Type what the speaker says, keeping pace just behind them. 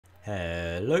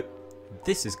Hello,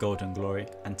 this is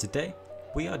GoldandGlory, and today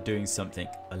we are doing something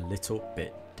a little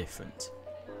bit different.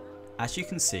 As you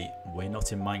can see, we're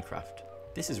not in Minecraft.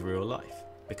 This is real life,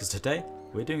 because today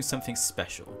we're doing something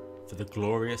special for the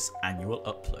glorious annual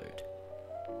upload.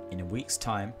 In a week's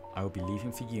time, I will be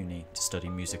leaving for uni to study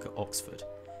music at Oxford,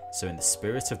 so in the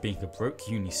spirit of being a broke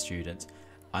uni student,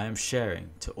 I am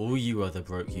sharing to all you other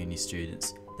broke uni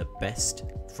students the best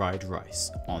fried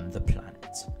rice on the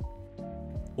planet.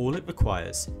 All it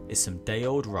requires is some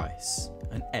day-old rice,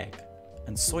 an egg,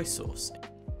 and soy sauce,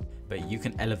 but you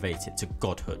can elevate it to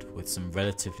godhood with some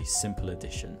relatively simple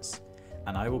additions,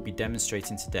 and I will be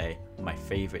demonstrating today my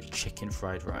favourite chicken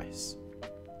fried rice.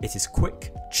 It is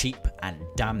quick, cheap, and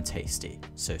damn tasty,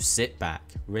 so sit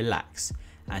back, relax,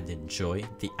 and enjoy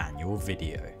the annual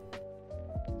video.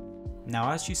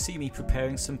 Now, as you see me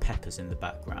preparing some peppers in the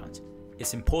background,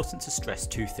 it's important to stress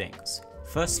two things.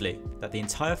 Firstly, that the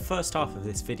entire first half of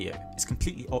this video is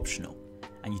completely optional,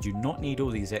 and you do not need all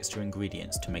these extra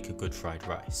ingredients to make a good fried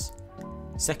rice.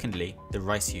 Secondly, the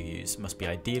rice you use must be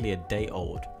ideally a day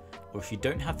old, or if you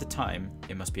don't have the time,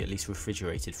 it must be at least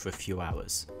refrigerated for a few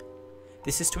hours.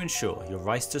 This is to ensure your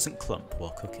rice doesn't clump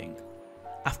while cooking.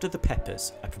 After the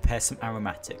peppers, I prepare some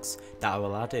aromatics that I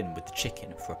will add in with the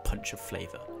chicken for a punch of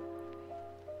flavour.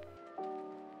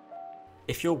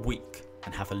 If you're weak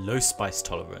and have a low spice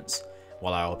tolerance,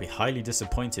 while I will be highly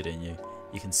disappointed in you,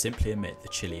 you can simply omit the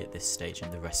chili at this stage in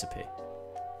the recipe.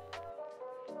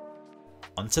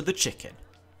 Onto the chicken.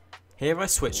 Here I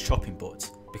switch chopping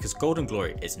boards because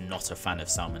GoldandGlory is not a fan of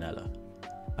salmonella.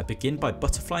 I begin by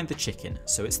butterflying the chicken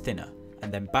so it's thinner,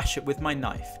 and then bash it with my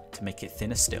knife to make it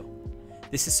thinner still.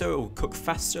 This is so it will cook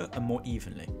faster and more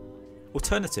evenly.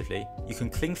 Alternatively, you can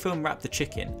cling film wrap the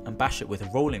chicken and bash it with a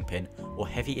rolling pin or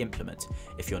heavy implement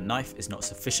if your knife is not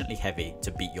sufficiently heavy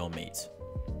to beat your meat.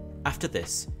 After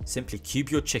this, simply cube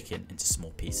your chicken into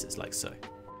small pieces like so.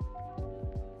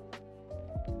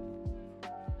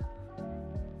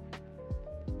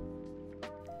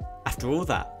 After all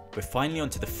that, we're finally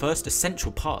onto the first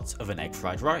essential part of an egg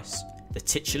fried rice, the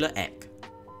titular egg.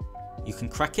 You can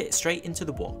crack it straight into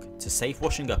the wok to save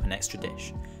washing up an extra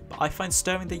dish, but I find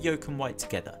stirring the yolk and white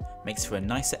together makes for a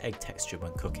nicer egg texture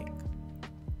when cooking.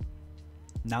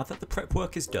 Now that the prep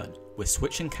work is done, we're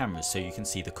switching cameras so you can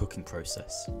see the cooking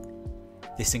process.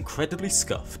 This incredibly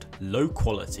scuffed, low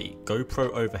quality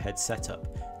GoPro overhead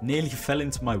setup nearly fell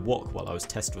into my wok while I was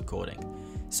test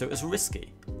recording, so it was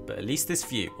risky, but at least this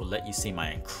view will let you see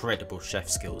my incredible chef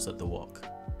skills at the wok.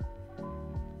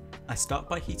 I start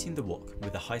by heating the wok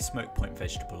with a high smoke point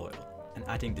vegetable oil and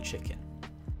adding the chicken.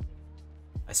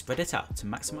 I spread it out to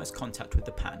maximise contact with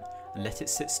the pan and let it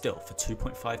sit still for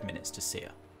 2.5 minutes to sear.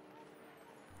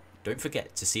 Don't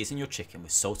forget to season your chicken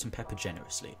with salt and pepper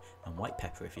generously, and white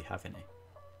pepper if you have any.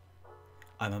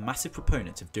 I'm a massive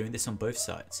proponent of doing this on both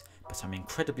sides, but I'm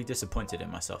incredibly disappointed in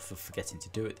myself for forgetting to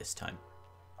do it this time.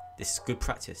 This is good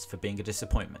practice for being a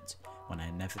disappointment when I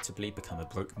inevitably become a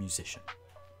broke musician.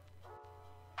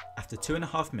 After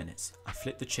 2.5 minutes, I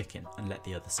flip the chicken and let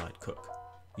the other side cook.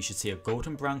 You should see a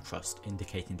golden brown crust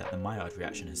indicating that the Maillard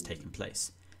reaction has taken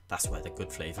place. That's where the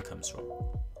good flavour comes from.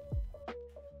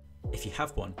 If you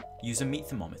have one, use a meat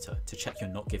thermometer to check you're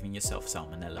not giving yourself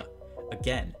salmonella.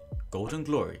 Again,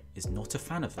 GoldandGlory is not a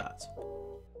fan of that.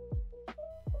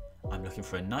 I'm looking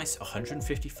for a nice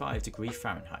 155°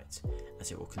 Fahrenheit,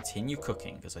 as it will continue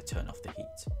cooking as I turn off the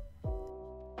heat.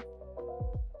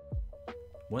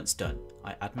 Once done,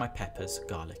 I add my peppers,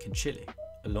 garlic and chilli,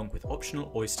 along with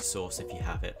optional oyster sauce if you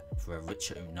have it for a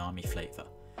richer umami flavour,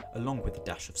 along with a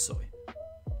dash of soy.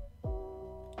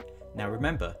 Now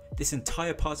remember, this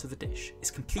entire part of the dish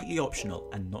is completely optional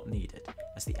and not needed,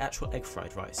 as the actual egg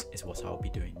fried rice is what I will be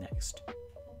doing next.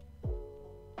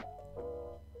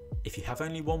 If you have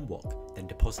only one wok, then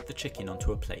deposit the chicken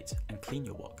onto a plate and clean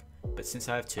your wok, but since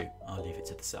I have two, I'll leave it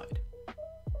to the side.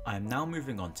 I am now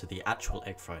moving on to the actual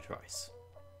egg fried rice.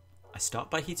 I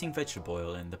start by heating vegetable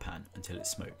oil in the pan until it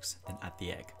smokes, then add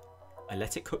the egg. I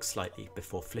let it cook slightly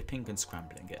before flipping and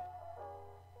scrambling it.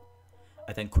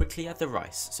 I then quickly add the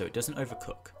rice so it doesn't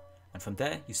overcook, and from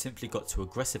there you simply got to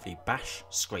aggressively bash,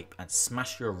 scrape and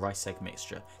smash your rice egg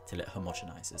mixture till it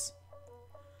homogenises.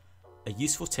 A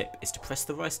useful tip is to press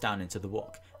the rice down into the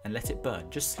wok and let it burn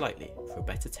just slightly for a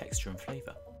better texture and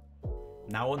flavour.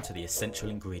 Now on to the essential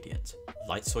ingredient,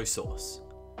 light soy sauce.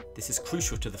 This is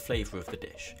crucial to the flavour of the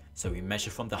dish, so we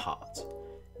measure from the heart.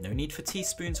 No need for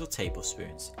teaspoons or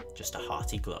tablespoons, just a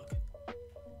hearty glug.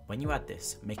 When you add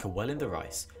this, make a well in the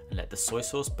rice and let the soy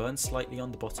sauce burn slightly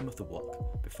on the bottom of the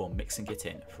wok before mixing it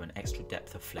in for an extra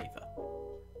depth of flavour.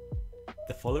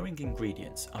 The following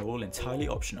ingredients are all entirely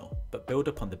optional but build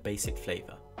upon the basic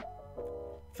flavour.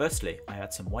 Firstly, I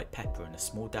add some white pepper and a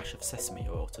small dash of sesame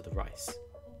oil to the rice.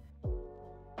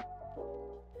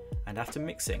 And after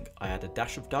mixing, I add a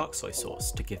dash of dark soy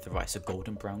sauce to give the rice a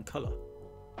golden brown colour.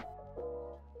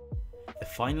 The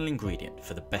final ingredient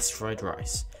for the best fried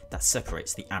rice that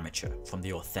separates the amateur from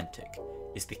the authentic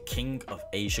is the king of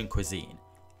Asian cuisine,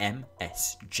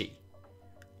 MSG.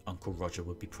 Uncle Roger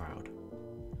would be proud.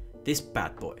 This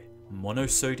bad boy,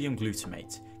 monosodium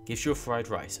glutamate, gives your fried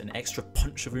rice an extra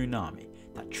punch of umami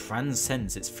that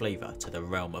transcends its flavour to the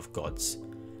realm of gods.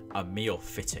 A meal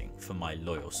fitting for my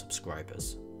loyal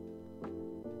subscribers.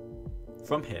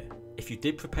 From here, if you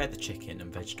did prepare the chicken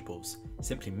and vegetables,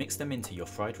 simply mix them into your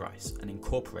fried rice and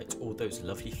incorporate all those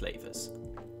lovely flavours.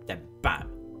 Then bam!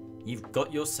 You've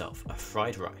got yourself a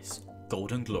fried rice,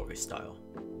 Golden Glory style.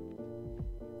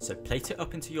 So plate it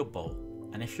up into your bowl,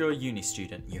 and if you're a uni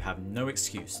student, you have no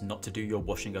excuse not to do your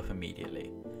washing up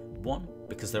immediately. 1,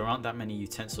 because there aren't that many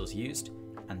utensils used,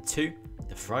 and 2,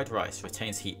 the fried rice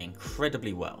retains heat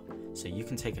incredibly well, so you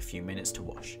can take a few minutes to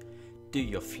wash. Do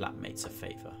your flatmates a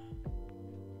favour.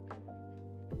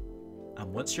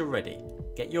 And once you're ready,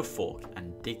 get your fork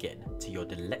and dig in to your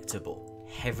delectable,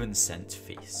 heaven-sent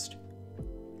feast.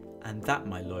 And that,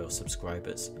 my loyal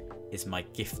subscribers, is my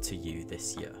gift to you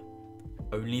this year.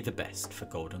 Only the best for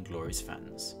Golden Glory's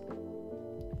fans.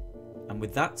 And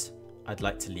with that, I'd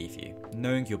like to leave you,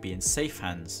 knowing you'll be in safe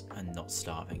hands and not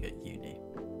starving at uni.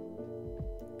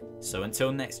 So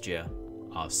until next year,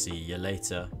 I'll see you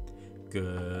later.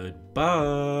 Goodbye.